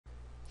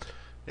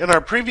In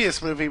our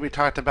previous movie, we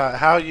talked about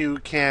how you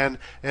can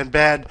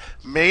embed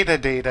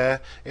metadata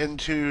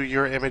into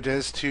your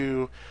images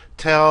to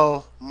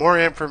tell more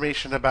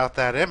information about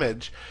that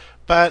image.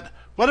 But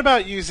what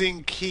about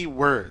using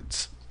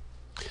keywords?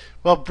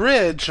 Well,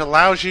 Bridge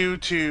allows you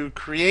to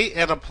create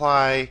and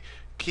apply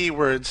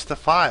keywords to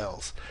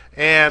files,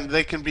 and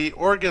they can be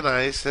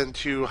organized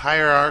into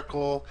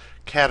hierarchical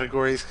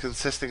categories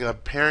consisting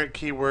of parent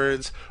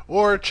keywords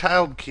or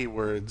child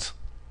keywords.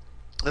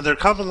 And they're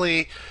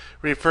commonly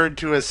referred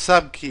to as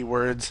sub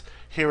keywords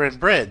here in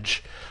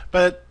Bridge.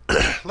 But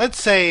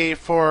let's say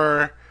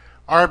for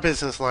our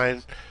business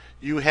line,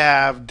 you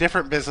have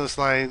different business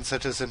lines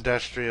such as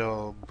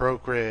industrial,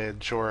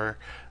 brokerage, or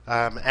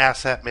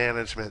asset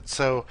management.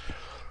 So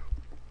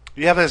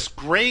you have this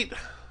great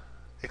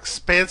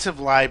expansive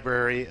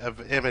library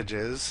of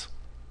images,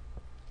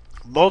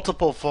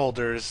 multiple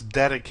folders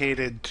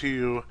dedicated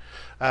to,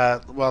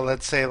 well,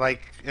 let's say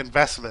like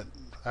investment,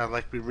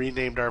 like we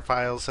renamed our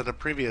files in a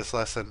previous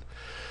lesson.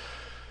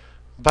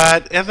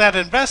 But in that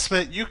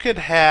investment, you could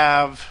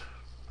have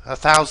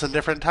 1,000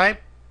 different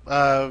type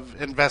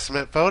of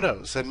investment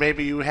photos, and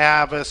maybe you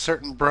have a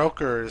certain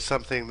broker or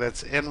something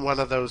that's in one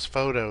of those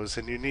photos,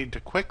 and you need to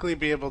quickly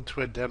be able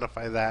to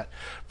identify that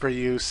for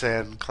use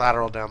in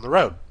collateral down the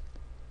road.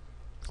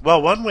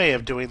 Well, one way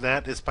of doing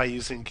that is by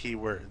using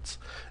keywords,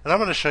 and I'm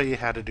going to show you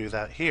how to do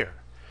that here.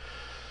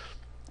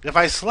 If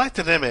I select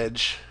an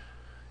image,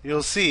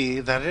 you'll see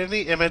that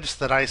any image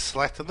that I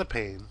select in the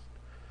pane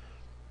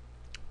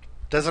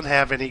doesn't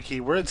have any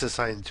keywords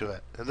assigned to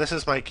it, and this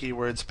is my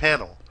keywords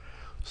panel.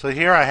 So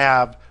here I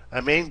have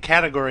a main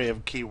category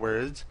of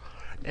keywords,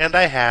 and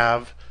I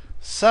have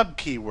sub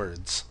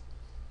keywords.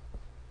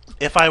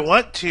 If I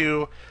want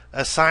to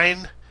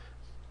assign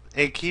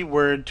a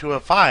keyword to a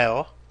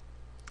file,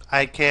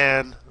 I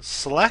can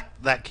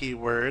select that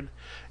keyword,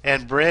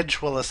 and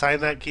Bridge will assign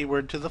that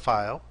keyword to the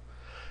file.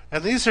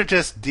 And these are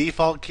just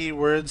default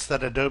keywords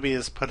that Adobe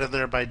has put in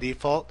there by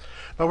default,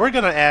 but we're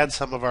going to add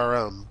some of our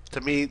own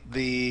to meet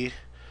the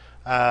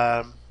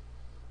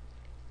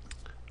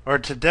or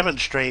to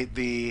demonstrate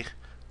the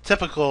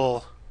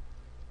typical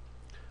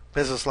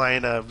business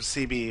line of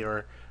CB,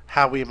 or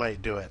how we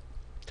might do it.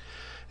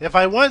 If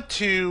I want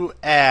to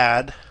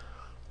add,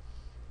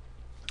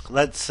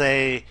 let's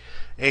say,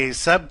 a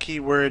sub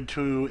keyword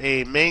to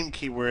a main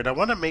keyword, I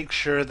want to make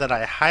sure that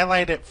I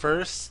highlight it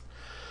first.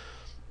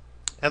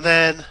 And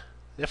then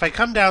if I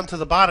come down to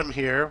the bottom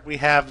here, we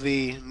have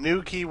the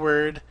new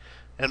keyword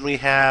and we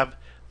have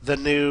the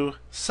new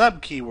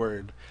sub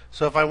keyword.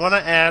 So if I want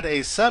to add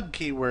a sub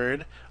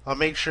keyword, I'll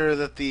make sure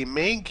that the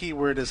main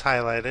keyword is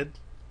highlighted.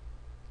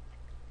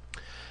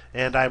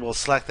 And I will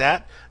select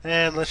that.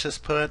 And let's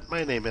just put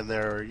my name in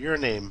there, or your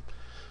name,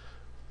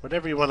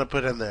 whatever you want to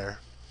put in there.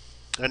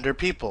 Under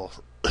people.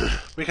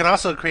 We can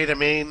also create a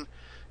main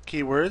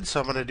keyword, so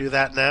I'm going to do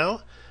that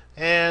now.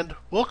 And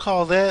we'll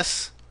call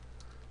this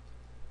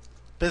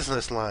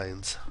business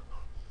lines.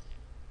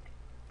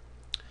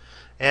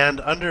 And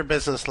under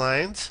business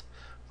lines,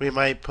 we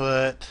might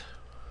put,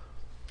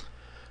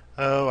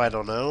 I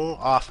don't know,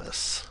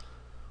 office.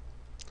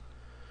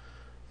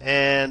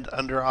 And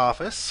under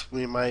office,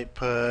 we might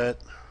put,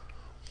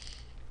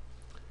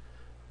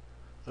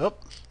 not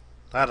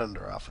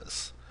under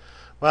office.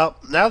 Well,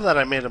 now that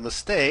I made a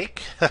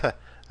mistake,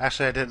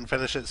 actually I didn't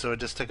finish it, so it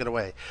just took it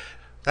away.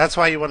 That's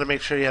why you want to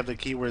make sure you have the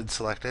keyword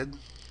selected.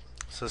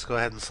 So let's go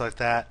ahead and select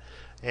that.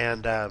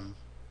 And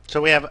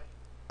so we have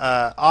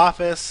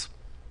office.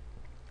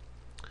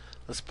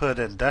 Let's put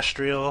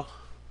industrial.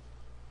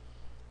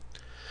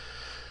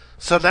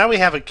 So now we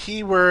have a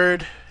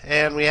keyword,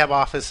 and we have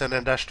office and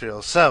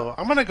industrial. So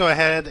I'm going to go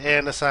ahead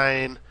and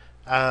assign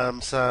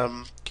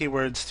some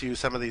keywords to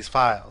some of these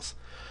files.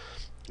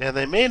 And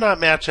they may not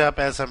match up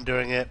as I'm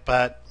doing it,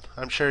 but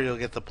I'm sure you'll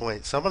get the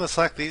point. So I'm going to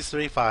select these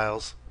three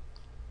files,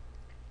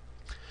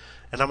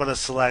 and I'm going to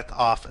select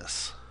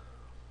office.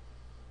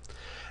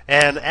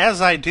 And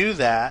as I do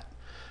that,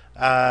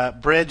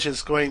 Bridge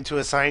is going to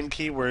assign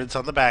keywords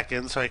on the back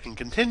end so I can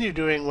continue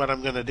doing what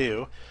I'm going to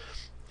do.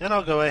 And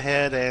I'll go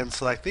ahead and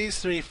select these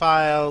three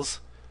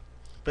files,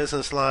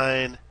 business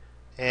line,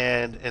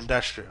 and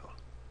industrial.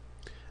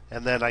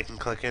 And then I can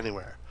click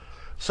anywhere.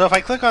 So if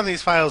I click on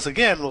these files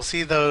again, we'll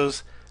see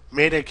those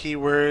meta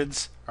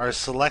keywords are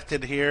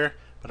selected here.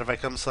 But if I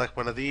come select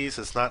one of these,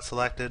 it's not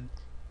selected.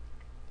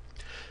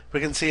 We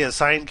can see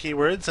assign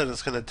keywords, and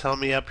it's going to tell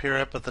me up here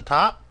up at the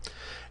top.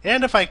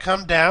 And if I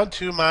come down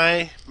to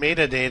my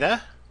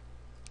metadata,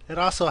 it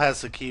also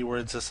has the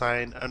keywords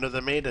assigned under the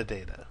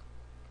metadata.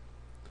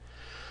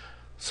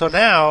 So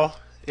now,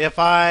 if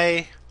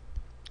I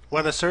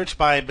want to search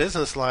by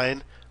business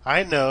line,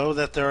 I know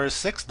that there are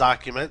 6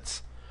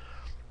 documents.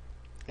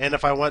 And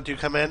if I want to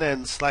come in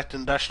and select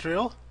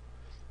industrial,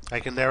 I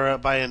can narrow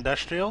it by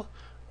industrial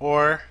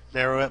or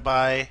narrow it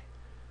by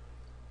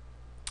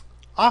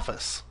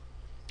office.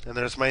 And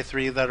there's my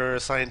 3 that are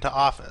assigned to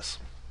office.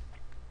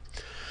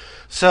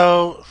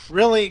 So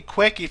really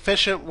quick,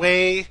 efficient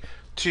way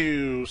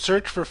to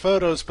search for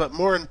photos, but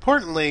more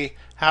importantly,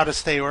 how to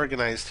stay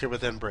organized here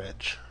within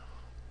Bridge.